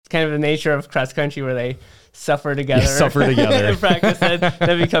kind of the nature of cross country where they suffer together. In practice,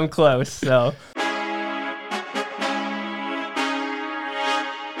 they become close. So.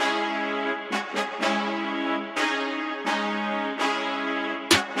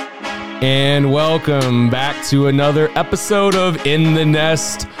 And welcome back to another episode of In the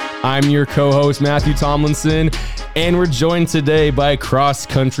Nest. I'm your co-host, Matthew Tomlinson, and we're joined today by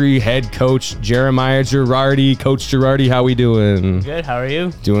cross-country head coach Jeremiah Gerardy. Coach Gerardy, how we doing? Good, how are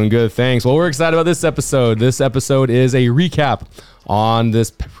you? Doing good, thanks. Well, we're excited about this episode. This episode is a recap on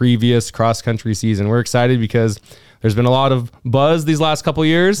this previous cross-country season. We're excited because there's been a lot of buzz these last couple of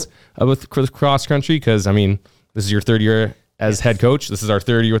years with cross-country because, I mean, this is your third year as head coach. This is our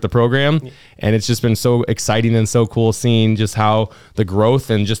third year with the program, and it's just been so exciting and so cool seeing just how the growth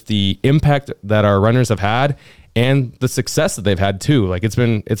and just the impact that our runners have had and the success that they've had too. Like it's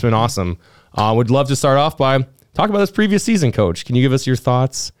been awesome. Would love to start off by talking about this previous season, Coach. Can you give us your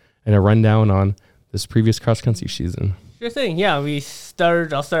thoughts and a rundown on this previous cross-country season? Sure thing. Yeah, I'll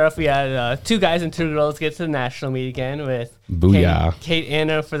start off. We had 2 guys and 2 girls get to the national meet again with Kate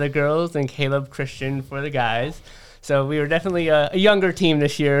Anna for the girls and Caleb Christian for the guys. So we were definitely a younger team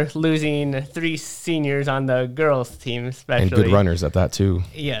this year, losing 3 seniors on the girls team, especially. And good runners at that too.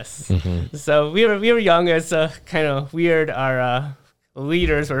 Yes. Mm-hmm. So we were young. It's kind of weird. Our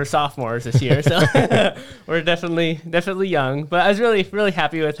leaders were sophomores this year, so we're definitely young. But I was really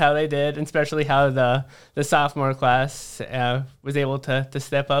happy with how they did, and especially how the sophomore class was able to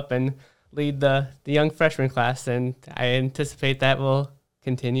step up and lead the young freshman class, and I anticipate that will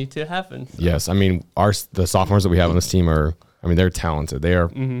continue to happen. So. Yes, I mean the sophomores that we have on this team they're talented.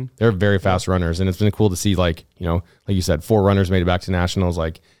 They're very fast runners, and it's been cool to see like you said, 4 runners made it back to nationals,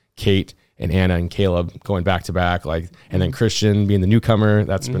 like Kate and Anna and Caleb going back to back, and then Christian being the newcomer.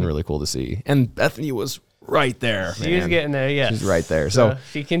 That's been really cool to see. And Bethany was right there. She was getting there. Yes, she's right there. So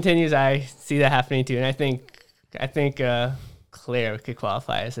she continues. I see that happening too, and I think Claire could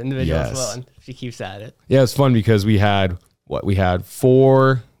qualify as an individual as well, and she keeps at it. Yeah, it's fun because we had 5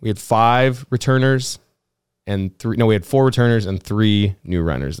 returners and 4 returners and 3 new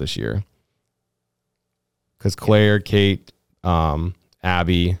runners this year. Because Claire, Kate,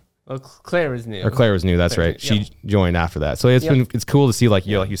 Abby. Well, Claire was new. That's right. She joined after that. So it's cool to see like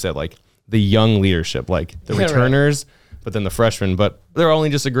you said, like the young leadership, like the returners, but then the freshmen, but they're only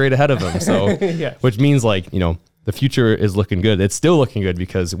just a grade ahead of them. So which means like, the future is looking good. It's still looking good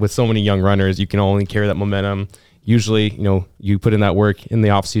because with so many young runners, you can only carry that momentum. Usually, you put in that work in the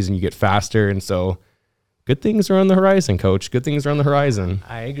off season, you get faster. And so good things are on the horizon, Coach. Good things are on the horizon.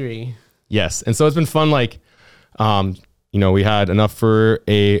 I agree. Yes. And so it's been fun. Like, we had enough for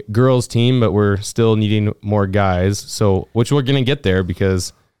a girls team, but we're still needing more guys. So, which we're going to get there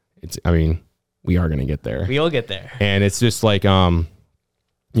because we are going to get there. We will get there. And it's just like,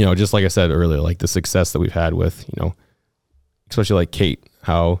 just like I said earlier, like the success that we've had with, especially like Kate,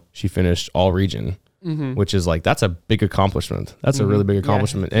 how she finished all region. Mm-hmm. Which is like, that's a big accomplishment. That's a really big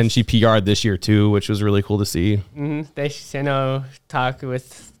accomplishment. And she PR'd this year too, which was really cool to see. Mm-hmm. They talk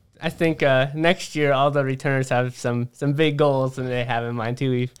with, I think next year, all the returners have some big goals and they have in mind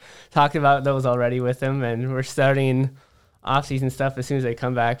too. We've talked about those already with them, and we're starting off-season stuff as soon as they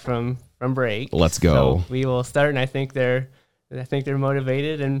come back from break. Let's go. So we will start, and I think they're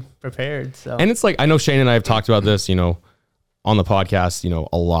motivated and prepared. So. And it's like, I know Shane and I have talked about this, on the podcast,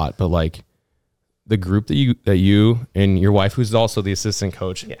 a lot, but like, the group that you and your wife, who's also the assistant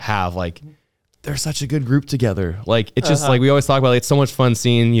coach, have, like, they're such a good group together. Like, it's just like we always talk about, like, it's so much fun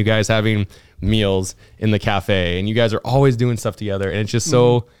seeing you guys having meals in the cafe, and you guys are always doing stuff together, and it's just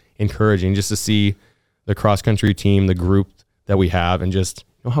so encouraging just to see the cross country team, the group that we have, and just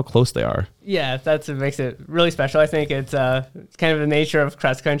how close they are. Yeah, that's what makes it really special. I think it's kind of the nature of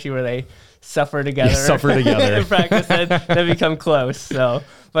cross country where they suffer together. In practice, they become close. So,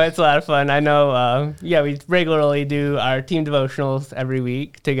 but it's a lot of fun. I know, we regularly do our team devotionals every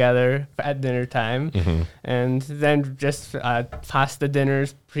week together at dinner time. Mm-hmm. And then just pasta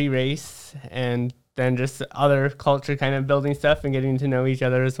dinners pre-race, and then just other culture kind of building stuff and getting to know each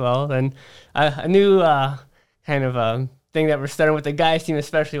other as well. And a new thing that we're starting with the guys team,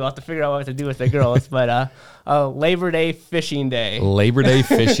 especially. We'll have to figure out what to do with the girls, but Labor Day fishing day.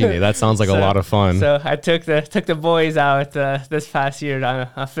 That sounds like a lot of fun. So I took the boys out this past year on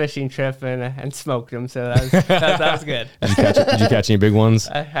a fishing trip and smoked them. So that was good. Did you catch any big ones?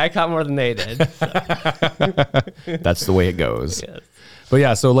 I caught more than they did. So. That's the way it goes. Yes. But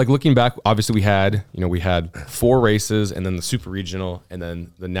yeah, so like looking back, obviously we had 4 races, and then the super regional, and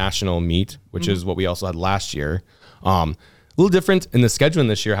then the national meet, which is what we also had last year. A little different in the scheduling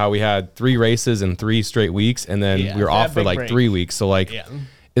this year, how we had 3 races in 3 straight weeks, and then we were off for like 3 weeks. So like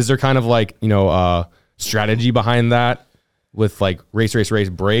is there kind of like, strategy behind that with like race,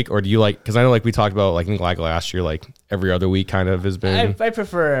 break? Or do you like, because I know like we talked about like in last year, like every other week kind of has been. I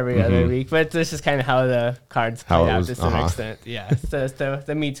prefer every other week, but this is kind of how the cards played out to some extent. Yeah. So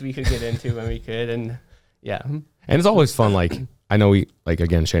the meets we could get into when we could. And yeah. And it's always fun. Like, I know we, like,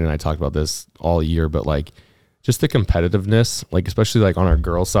 again, Shane and I talked about this all year, but like just the competitiveness, like, especially like on our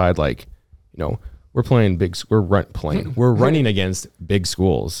girls side, like, we're playing we're running against big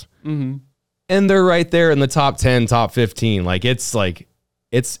schools. Mm-hmm. And they're right there in the top 10, top 15. Like, it's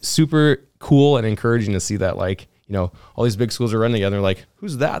super cool and encouraging to see that, like, all these big schools are running together. Like,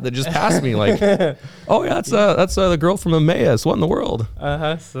 who's that just passed me? Like, oh yeah, that's the girl from Emmaus. What in the world?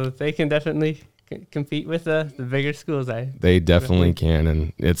 So they can definitely compete with the bigger schools. They definitely can,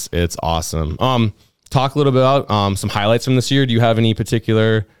 and it's awesome. Talk a little bit about some highlights from this year. Do you have any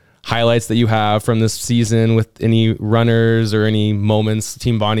particular highlights that you have from this season with any runners or any moments,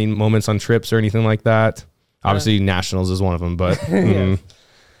 team bonding moments on trips or anything like that? Obviously, nationals is one of them, but. Yeah.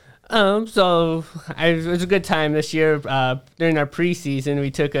 So it was a good time this year. During our preseason, we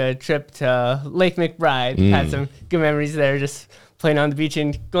took a trip to Lake McBride. Had some good memories there, just playing on the beach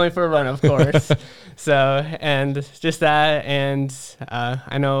and going for a run, of course. And just that, and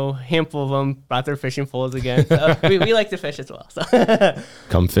I know a handful of them brought their fishing poles again. So we like to fish as well. So.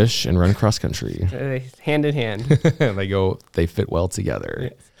 Come fish and run cross country. Hand in hand. They fit well together.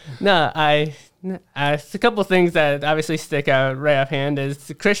 Yes. No, a couple of things that obviously stick out right offhand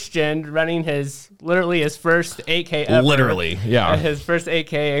is Christian running his first 8K ever. Literally, yeah. His first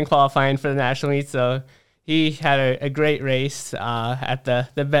 8K and qualifying for the national meet. So he had a great race at the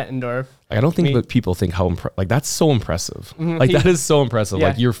Bettendorf. I don't think that people think how that's so impressive. Mm-hmm. Like, that is so impressive. Yeah.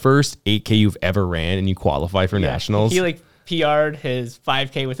 Like, your first 8K you've ever ran and you qualify for nationals. He PR'd his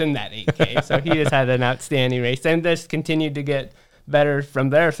 5K within that 8K. So he just had an outstanding race and just continued to get better from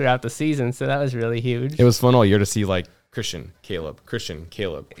there throughout the season. So that was really huge. It was fun all year to see like Christian, Caleb,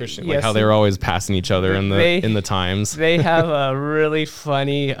 like how they were always passing each other in the times. They have a really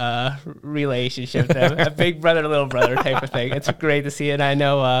funny relationship, a big brother, little brother type of thing. It's great to see it. I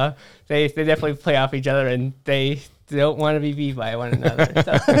know they definitely play off each other and they don't want to be beat by one another.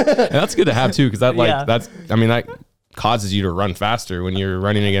 So. And that's good to have too, because that causes you to run faster when you're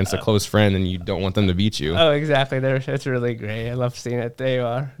running against a close friend and you don't want them to beat you. Oh, exactly. It's really great. I love seeing it. They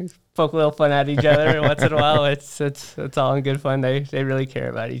poke a little fun at each other once in a while. It's all in good fun. They really care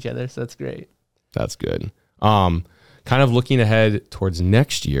about each other, so it's great. That's good. Kind of looking ahead towards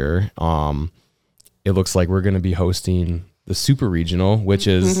next year, it looks like we're going to be hosting the Super Regional, which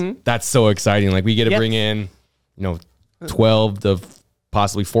is that's so exciting. Like, we get to bring in 12 to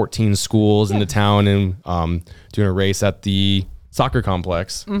possibly 14 schools in the town and doing a race at the soccer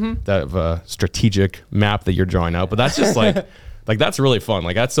complex. That have a strategic map that you're drawing out. But that's just like that's really fun.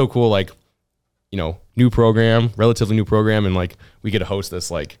 Like, that's so cool. Like, new program, relatively new program, and like we get to host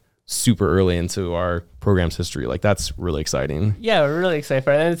this like super early into our program's history. Like, that's really exciting. Yeah, we're really excited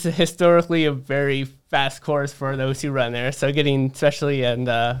for it. And it's historically a very fast course for those who run there. So getting, especially in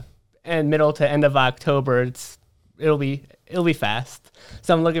middle to end of October, it'll be fast.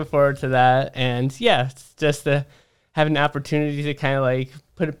 So I'm looking forward to that. And yeah, it's just to have an opportunity to kind of like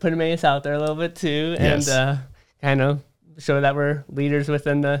put Emmaus out there a little bit too. Yes. And kind of show that we're leaders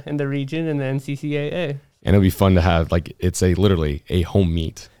within the region and the NCCAA. And it'll be fun to have, like, it's literally a home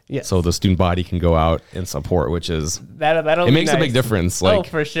meet. Yes. So the student body can go out and support, which is that'll it makes a big difference. Like,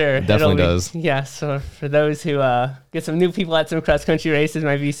 for sure, it definitely does. Yeah. So for those who get some new people at some cross country races,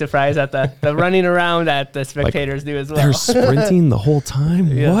 might be surprised at the running around that the spectators do as well. They're sprinting the whole time.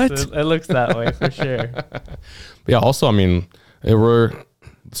 Yes, what? It looks that way for sure. But yeah. Also, I mean, we're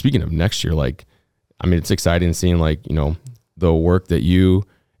speaking of next year. Like, I mean, it's exciting seeing the work that you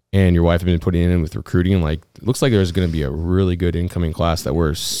and your wife have been putting in with recruiting. Like, it looks like there's going to be a really good incoming class that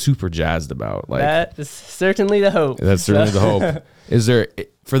we're super jazzed about. Like, that is certainly the hope. That's certainly the hope. Is there,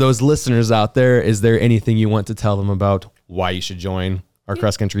 for those listeners out there, is there anything you want to tell them about why you should join our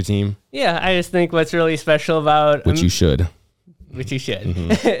cross country team? Yeah, I just think what's really special about which you should.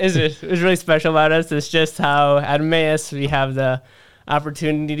 is really special about us is just how at Emmaus we have the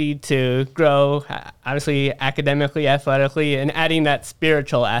opportunity to grow, obviously academically, athletically, and adding that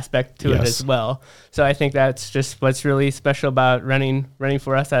spiritual aspect to it as well. So I think that's just what's really special about running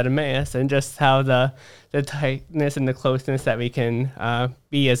for us at Emmaus, and just how the the tightness and the closeness that we can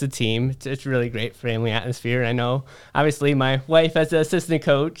be as a team. It's really great family atmosphere. I know, obviously, my wife as the assistant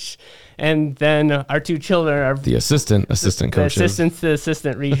coach, and then our two children are the assistant coaches. The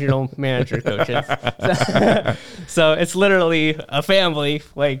assistant regional manager coaches. So it's literally a family,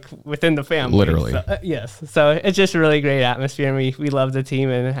 like within the family. Literally. So, yes. So it's just a really great atmosphere, and we love the team,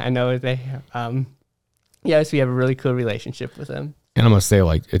 and I know they, yes, we have a really cool relationship with them. And I'm going to say,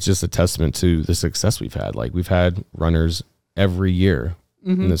 like, it's just a testament to the success we've had. Like, we've had runners every year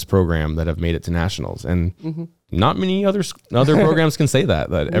in this program that have made it to nationals. And not many other programs can say that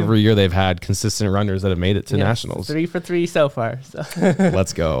every year they've had consistent runners that have made it to nationals. 3 for 3 so far. So.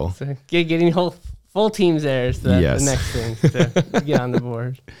 Let's go. So getting full teams there is the next thing to get on the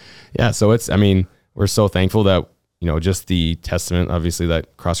board. Yeah. So we're so thankful that, just the testament, obviously,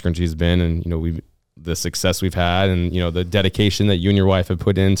 that cross country has been, and, the success we've had, and the dedication that you and your wife have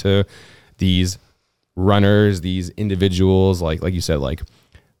put into these runners, these individuals, like you said, like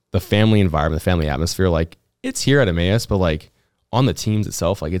the family environment, the family atmosphere, like it's here at Emmaus, but like on the teams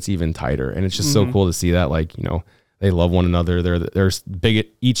itself, like it's even tighter. And it's just so cool to see that, like, they love one another. They're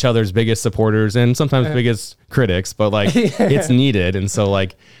each other's biggest supporters and sometimes biggest critics, but like it's needed. And so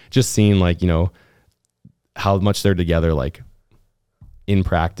like just seeing like, how much they're together, like in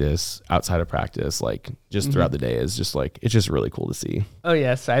practice, outside of practice, like just throughout the day is just like, it's just really cool to see. Oh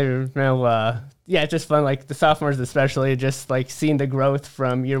yes. I know. It's just fun. Like the sophomores, especially just like seeing the growth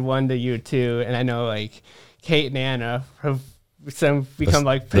from year 1 to year 2. And I know like Kate and Anna have become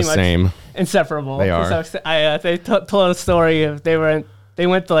like pretty much same. Inseparable. They are. So they told a story of they went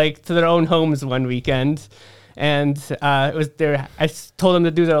to their own homes one weekend. And it was I told them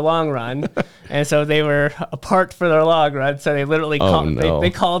to do their long run, and so they were apart for their long run. So they literally they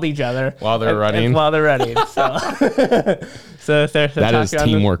called each other while they're running. So, so that is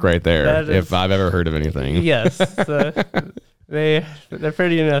teamwork right there. If I've ever heard of anything, yes, so they're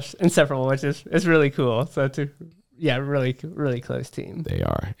pretty inseparable, which is really cool. So really really close team. They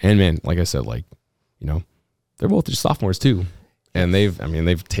are, and man, like I said, like they're both just sophomores too, and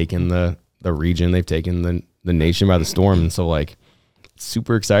they've taken the region, they've taken the nation by the storm. And so like it's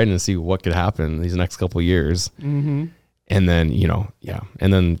super exciting to see what could happen these next couple of years. And then,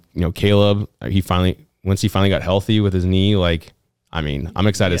 and then, Caleb, once he finally got healthy with his knee, like, I'm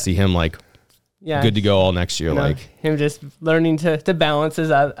excited to see him like good to go all next year. Like him just learning to balance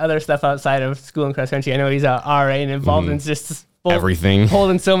his other stuff outside of school and cross country. I know he's a RA and involved in just everything, pulled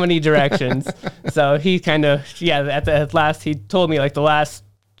in so many directions. So he kind of, at the last, he told me like the last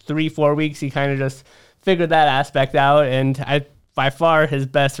 3-4 weeks, he kind of just figured that aspect out, and by far his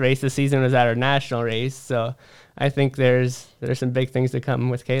best race this season was at our national race. So I think there's some big things to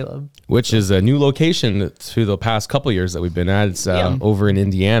come with Caleb, which is a new location to the past couple of years that we've been at. It's over in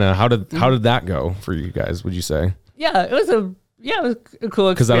Indiana. How did that go for you guys? Would you say? Yeah, it was a cool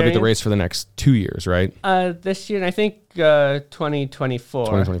experience. Because that'll be the race for the next 2 years, right? This year, and I think 2024.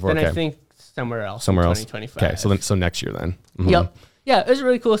 2024. Then okay. I think somewhere else. 2025. Okay, so next year then. Yep. Yeah, it was a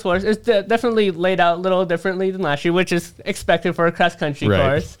really cool course. It's definitely laid out a little differently than last year, which is expected for a cross-country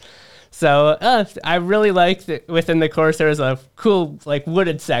course. So I really liked that within the course there was a cool like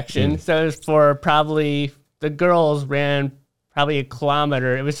wooded section. So it was for probably, the girls ran probably a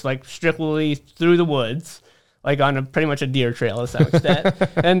kilometer. It was like strictly through the woods, like on pretty much a deer trail to some extent.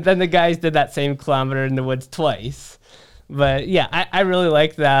 And then the guys did that same kilometer in the woods twice. But yeah, I really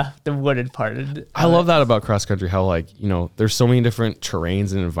like the wooded part. I love that about cross country, how like, there's so many different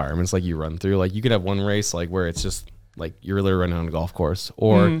terrains and environments like you run through. Like you could have one race like where it's just like you're literally running on a golf course,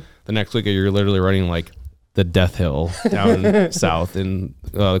 or the next week you're literally running like the Death Hill down south in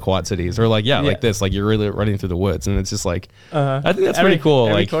the Quad Cities, or like like this, like you're really running through the woods, and it's just like I think that's pretty cool.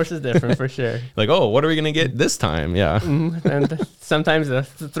 Every like course is different for sure. Like, oh, what are we gonna get this time? Yeah, and sometimes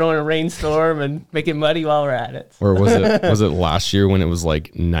throw in a rainstorm and make it muddy while we're at it. Or was it last year when it was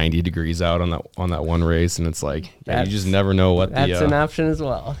like 90 degrees out on that one race, and it's like you just never know what that's an option as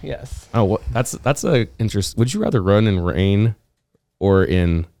well. Yes. Oh, that's a interest. Would you rather run in rain or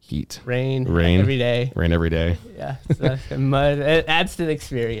in heat? Rain every day. Rain every day. Yeah. Mud. It adds to the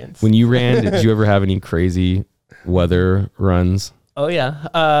experience. When you ran, did you ever have any crazy weather runs? Oh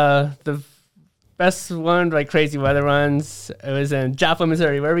yeah. The best one, like crazy weather runs, it was in Joplin,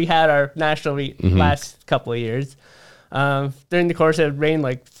 Missouri, where we had our national meet last couple of years. During the course, it rained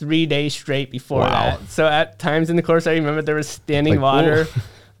like 3 days straight before that. So at times in the course, I remember there was standing water,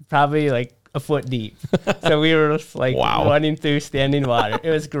 probably like a foot deep. So we were just like running through standing water.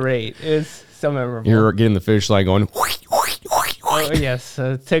 It was great. It was so memorable. You're getting the finish line going. Oh yes.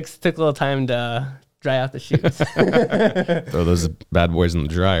 So it took a little time to dry out the shoes. Throw those bad boys in the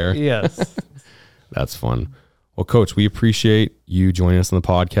dryer. Yes. That's fun. Well, Coach, we appreciate you joining us on the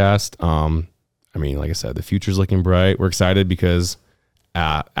podcast. I mean, like I said, the future's looking bright. We're excited because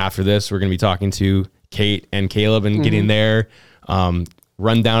after this, we're going to be talking to Kate and Caleb and getting their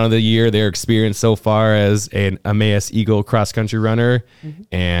rundown of the year, their experience so far as an Emmaus Eagle cross country runner.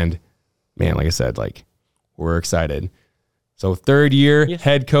 And man, like I said, like we're excited. So third year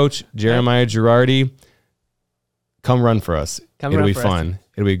head coach Jeremiah Gerardy, come run for us. It'll be fun.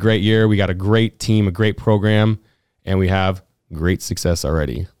 It'll be a great year. We got a great team, a great program, and we have great success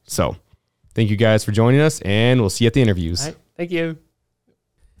already. So thank you guys for joining us, and we'll see you at the interviews. All right. Thank you.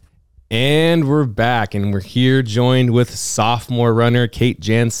 And we're back, and we're here joined with sophomore runner Kate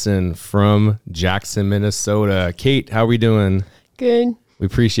Jansen from Jackson, Minnesota. Kate, how are we doing? Good. We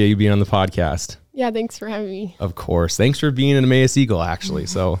appreciate you being on the podcast. Yeah, thanks for having me. Of course. Thanks for being an Emmaus Eagle, actually.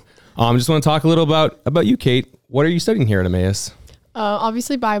 So just want to talk a little about you, Kate. What are you studying here at Emmaus?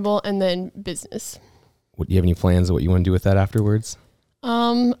 Obviously Bible and then business. Do you have any plans of what you want to do with that afterwards?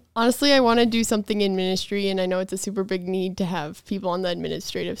 Honestly, I want to do something in ministry, and I know it's a super big need to have people on the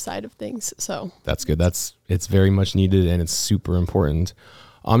administrative side of things. So that's good. It's very much needed, and it's super important.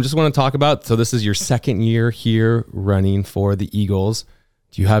 Just want to talk about, so this is your second year here running for the Eagles.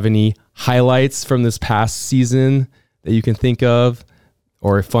 Do you have any highlights from this past season that you can think of,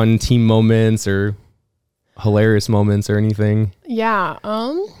 or fun team moments or hilarious moments or anything? Yeah.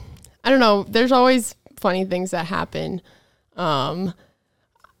 I don't know. There's always funny things that happen.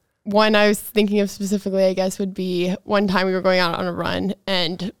 One I was thinking of specifically, I guess, would be one time we were going out on a run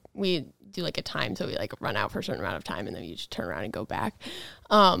and we do like a time. So we like run out for a certain amount of time and then you just turn around and go back.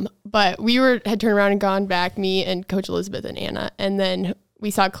 But we had turned around and gone back, me and Coach Elizabeth and Anna. And then we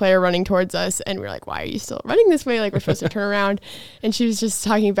saw Claire running towards us and we were like, why are you still running this way? Like we're supposed to turn around. And she was just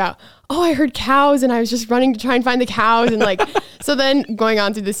talking about, oh, I heard cows and I was just running to try and find the cows. And like, so then going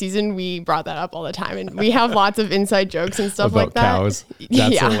on through the season, we brought that up all the time and we have lots of inside jokes and stuff about like that. Cows.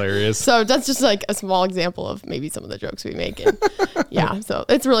 That's hilarious. So that's just like a small example of maybe some of the jokes we make. And yeah, so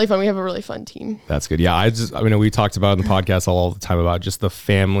it's really fun. We have a really fun team. That's good. Yeah. I mean, we talked about in the podcast all the time about just the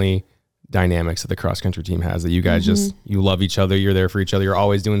family dynamics that the cross country team has, that you guys you love each other. You're there for each other. You're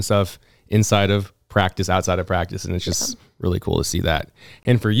always doing stuff inside of practice, outside of practice. And it's just really cool to see that.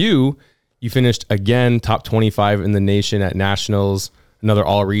 And for you finished again, top 25 in the nation at nationals, another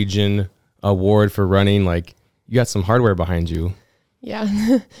all region award for running. Like you got some hardware behind you.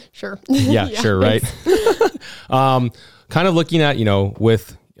 Yeah, sure. Yeah, sure. Right. Kind of looking at,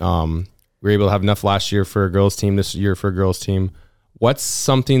 with, we were able to have enough last year for a girls team, this year for a girls team. What's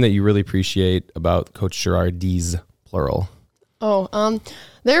something that you really appreciate about Coach Gerardy's, plural?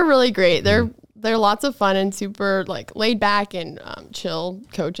 They're really great. They're lots of fun and super like laid back and chill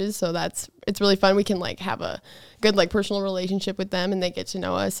coaches. So it's really fun. We can like have a good like personal relationship with them and they get to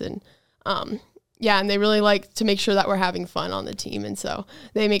know us and and they really like to make sure that we're having fun on the team. And so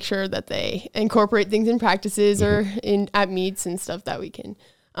they make sure that they incorporate things in practices or at meets and stuff that we can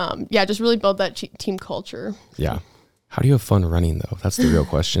just really build that team culture. Yeah. How do you have fun running, though? That's the real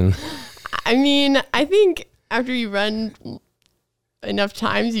question. I mean, I think after you run enough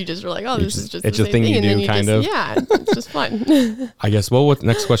times, you just are like, oh, this is just it's the a thing you do, kind of. Yeah, it's just fun. I guess, what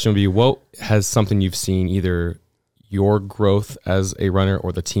next question would be, what has something you've seen, either your growth as a runner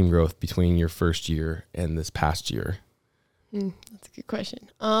or the team growth between your first year and this past year? That's a good question.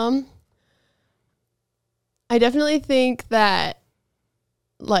 I definitely think that,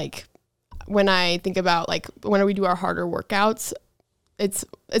 like, when I think about like when we do our harder workouts, it's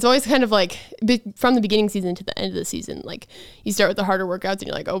always kind of like from the beginning season to the end of the season, like you start with the harder workouts and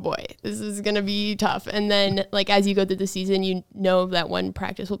you're like, oh boy, this is going to be tough. And then like, as you go through the season, you know that one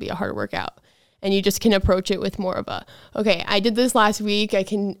practice will be a harder workout and you just can approach it with more of a, okay, I did this last week. I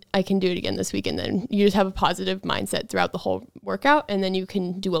can do it again this week. And then you just have a positive mindset throughout the whole workout. And then you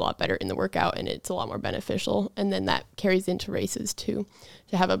can do a lot better in the workout and it's a lot more beneficial. And then that carries into races too,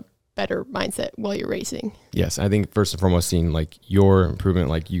 to have a better mindset while you're racing. Yes, I think first and foremost, seeing like your improvement,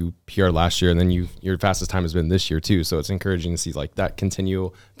 like you PR last year, and then your fastest time has been this year too. So it's encouraging to see like that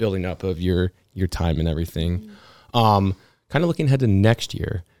continual building up of your time and everything. Kind of looking ahead to next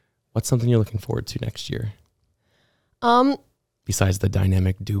year, what's something you're looking forward to next year? Besides the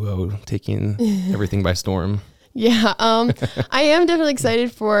dynamic duo taking everything by storm. Yeah, I am definitely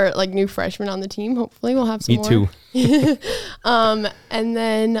excited for like new freshmen on the team. Hopefully we'll have some more. Me too. And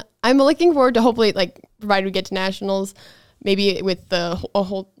then I'm looking forward to hopefully like provided we get to nationals, maybe with a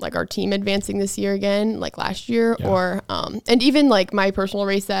whole like our team advancing this year again, like last year, or and even like my personal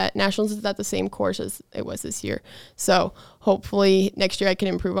race at nationals is at the same course as it was this year. So hopefully next year I can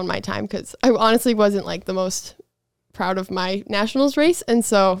improve on my time because I honestly wasn't like the most proud of my nationals race, and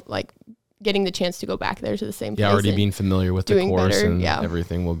so like getting the chance to go back there to the same place. Yeah, already being familiar with the course better, and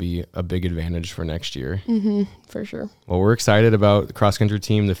everything will be a big advantage for next year. For sure. Well, we're excited about the cross-country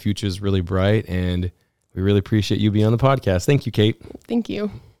team. The future is really bright, and we really appreciate you being on the podcast. Thank you, Kate. Thank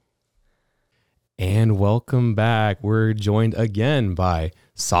you. And welcome back. We're joined again by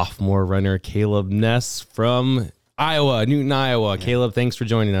sophomore runner Caleb Ness from Newton, Iowa. Yeah. Caleb, thanks for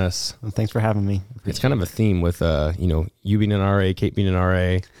joining us. Well, thanks for having me. It's kind of a theme with, you being an RA, Kate being an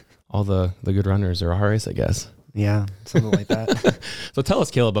RA. All the good runners are RAs, I guess. Yeah, something like that. So tell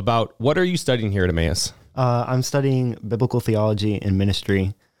us, Caleb, about what are you studying here at Emmaus? I'm studying biblical theology and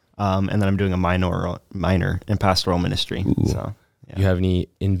ministry, and then I'm doing a minor in pastoral ministry. Ooh. So, yeah. Do you have any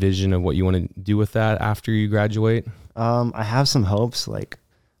envision of what you want to do with that after you graduate? I have some hopes, like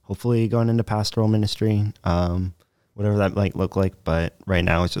hopefully going into pastoral ministry, whatever that might look like. But right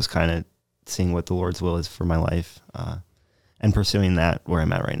now it's just kind of seeing what the Lord's will is for my life. And pursuing that where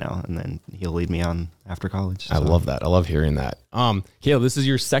I'm at right now, and then he'll lead me on after college. So. I love that. I love hearing that. Caleb, this is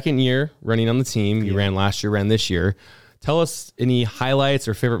your second year running on the team. You ran last year, ran this year. Tell us any highlights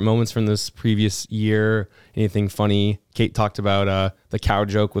or favorite moments from this previous year. Anything funny? Kate talked about the cow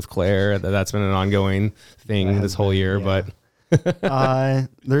joke with Claire. That's been an ongoing thing this whole year. Yeah.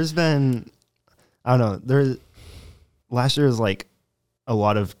 But there's been, I don't know. Last year was like a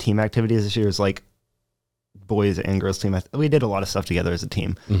lot of team activities. This year is like boys and girls team. We did a lot of stuff together as a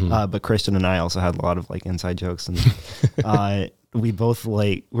team, but Christian and I also had a lot of like inside jokes, and we're both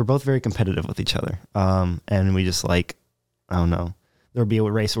very competitive with each other, and we just like, I don't know, there would be a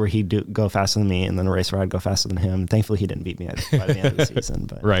race where he'd go faster than me, and then a race where I'd go faster than him. Thankfully he didn't beat me by the end of the season,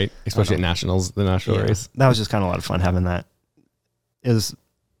 but right, especially at nationals, the national race. That was just kind of a lot of fun having that. It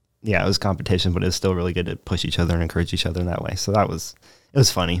was competition, but it was still really good to push each other and encourage each other in that way. So it was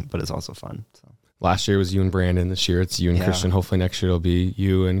funny, but it's also fun. So. Last year was you and Brandon. This year it's you and Christian. Hopefully next year it'll be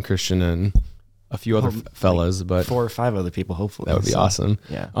you and Christian and a few other fellas, like but 4 or 5 other people, hopefully. That would be awesome.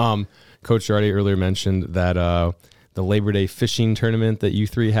 Yeah. Coach Gerardy earlier mentioned that the Labor Day fishing tournament that you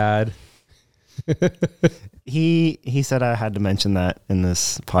three had. He said I had to mention that in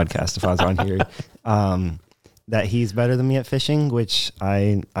this podcast if I was on here. That he's better than me at fishing, which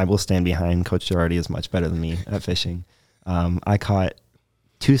I will stand behind. Coach Gerardy is much better than me at fishing. I caught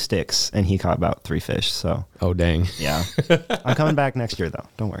 2 sticks and he caught about 3 fish. So, oh dang, yeah. I'm coming back next year though.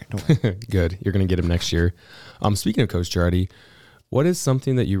 Don't worry. Good, you're gonna get him next year. Speaking of Coach Gerardy, what is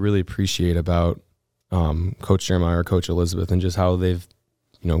something that you really appreciate about Coach Jeremiah or Coach Elizabeth and just how they've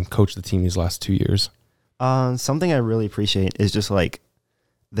coached the team these last 2 years? Something I really appreciate is just like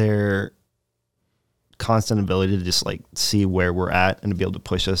their constant ability to just like see where we're at and to be able to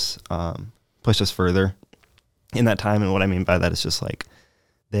push us further in that time. And what I mean by that is just like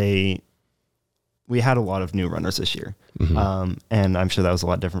we had a lot of new runners this year. And I'm sure that was a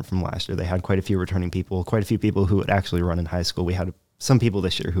lot different from last year. They had quite a few returning people, quite a few people who had actually run in high school. We had some people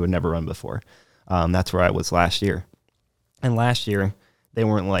this year who had never run before. That's where I was last year. And last year they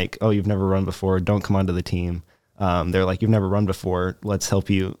weren't like, oh, you've never run before, don't come onto the team. They're like, you've never run before, let's help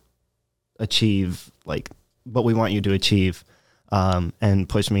you achieve like what we want you to achieve, and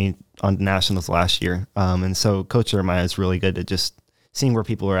push me on nationals last year. And so Coach Jeremiah is really good at just seeing where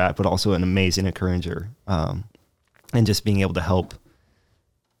people are at, but also an amazing encourager, and just being able to help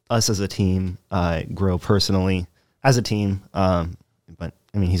us as a team grow personally as a team. But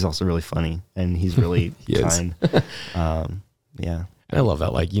I mean, he's also really funny and he's really kind. Yeah. And I love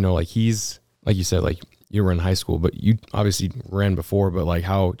that. Like, he's, like you said, like you were in high school, but you obviously ran before, but like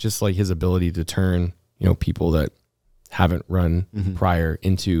how just like his ability to turn, people that haven't run prior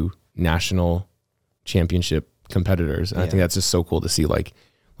into national championship competitors. And I think that's just so cool to see, like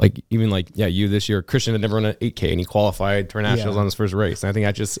even like, you this year, Christian had never run an 8K and he qualified for nationals on his first race. And I think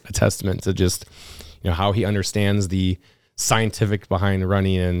that's just a testament to just, how he understands the scientific behind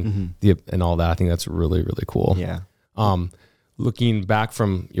running and and all that. I think that's really, really cool. Yeah. Looking back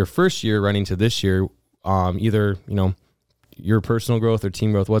from your first year running to this year, either, your personal growth or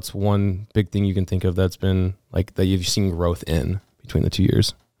team growth, what's one big thing you can think of that's been like that you've seen growth in between the 2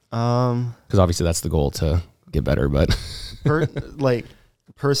 years? Because obviously that's the goal, to get better, but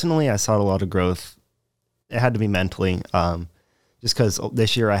personally, I saw a lot of growth. It had to be mentally, just because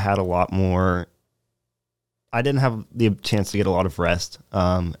this year I had a lot more. I didn't have the chance to get a lot of rest,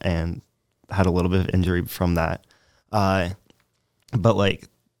 and had a little bit of injury from that. But like,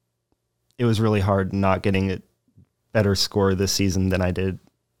 it was really hard not getting a better score this season than I did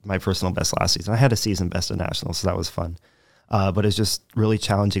my personal best last season. I had a season best at nationals, so that was fun. But it's just really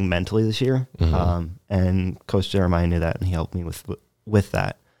challenging mentally this year. And Coach Jeremiah knew that, and he helped me with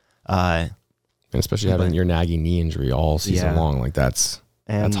that. And especially having your nagging knee injury all season long, like that's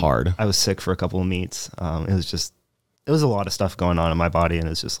And that's hard. I was sick for a couple of meets. It was a lot of stuff going on in my body, and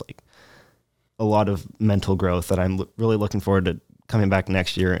it's just like a lot of mental growth that I'm really looking forward to coming back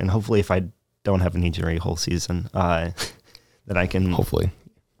next year. And hopefully if I don't have an injury whole season, that I can hopefully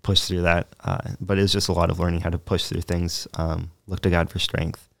push through that. But it's just a lot of learning how to push through things, look to God for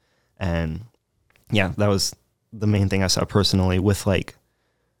strength. And yeah, that was the main thing I saw personally with like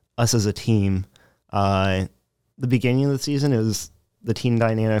us as a team. The beginning of the season, the team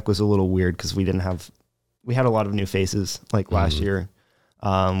dynamic was a little weird because we had a lot of new faces like last year.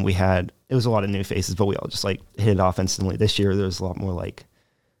 It was a lot of new faces, but we all just like hit it off instantly. This year, there was a lot more like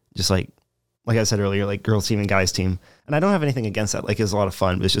I said earlier, like girls team and guys team. And I don't have anything against that. Like it's a lot of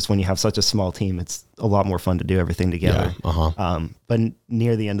fun, but it's just when you have such a small team, it's a lot more fun to do everything together. Yeah, but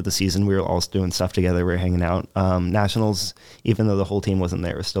near the end of the season, we were all doing stuff together. We were hanging out. Nationals, even though the whole team wasn't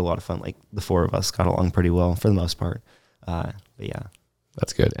there, it was still a lot of fun. Like the four of us got along pretty well for the most part. But yeah.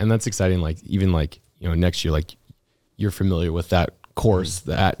 That's good. And that's exciting. Like even like, next year, like you're familiar with that course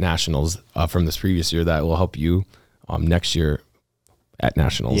at Nationals from this previous year that will help you next year at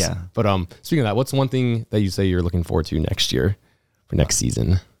Nationals. Yeah. But speaking of that, what's one thing that you say you're looking forward to next year for next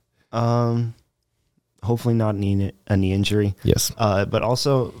season? Hopefully not a knee injury. Yes. But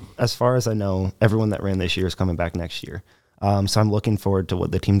also, as far as I know, everyone that ran this year is coming back next year. So I'm looking forward to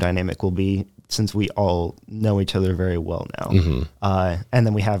what the team dynamic will be since we all know each other very well now. Mm-hmm. And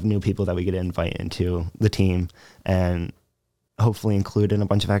then we have new people that we get to invite into the team and hopefully include in a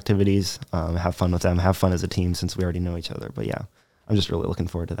bunch of activities, have fun with them, have fun as a team since we already know each other. But yeah, I'm just really looking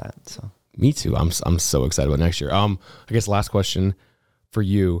forward to that. So me too. I'm so excited about next year. I guess last question for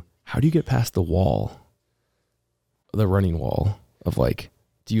you, how do you get past the wall, the running wall of like,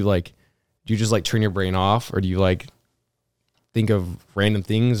 do you just like turn your brain off, or do you like think of random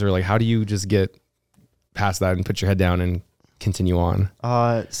things, or like how do you just get past that and put your head down and continue on?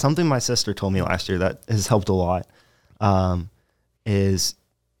 Something my sister told me last year that has helped a lot is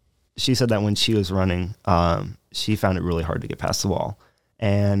she said that when she was running, she found it really hard to get past the wall.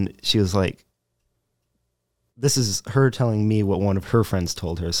 And she was like, this is her telling me what one of her friends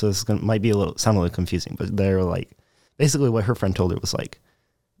told her. So this might sound a little confusing, but they're like, basically what her friend told her was like,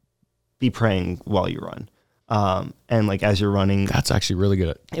 be praying while you run. And like, as you're running, that's actually really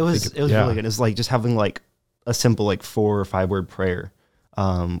good. It was really good. It was like just having like a simple, like 4 or 5 word prayer,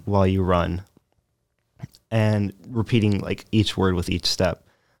 while you run and repeating like each word with each step.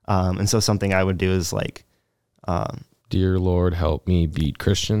 And so something I would do is like, dear Lord, help me beat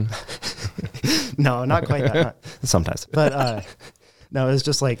Christian. No, not quite that. Not, sometimes, but, no, it's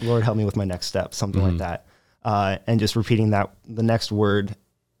just like, Lord, help me with my next step, something like that. And just repeating the next word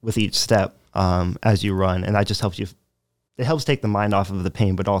with each step, as you run. And that just helps you. It helps take the mind off of the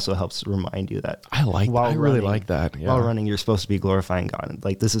pain, but also helps remind you that I really like that. Yeah. While running, you're supposed to be glorifying God.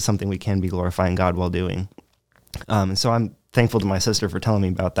 Like this is something we can be glorifying God while doing. And so I'm thankful to my sister for telling me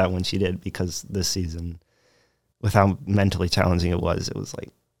about that when she did, because this season, with how mentally challenging it was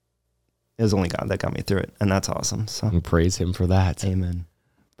only God that got me through it. And that's awesome. So and praise him for that. Amen.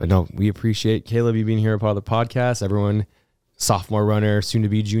 But no, we appreciate Caleb, you being here a part of the podcast. Everyone, sophomore runner, soon to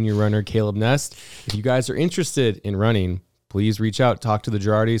be junior runner, Caleb Nest. If you guys are interested in running, please reach out, talk to the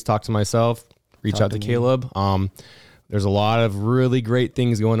Gerardys, talk to myself, reach out to Caleb. There's a lot of really great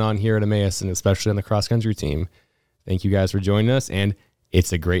things going on here at Emmaus, and especially on the cross country team. Thank you guys for joining us, and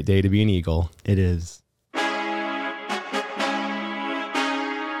it's a great day to be an Eagle. It is.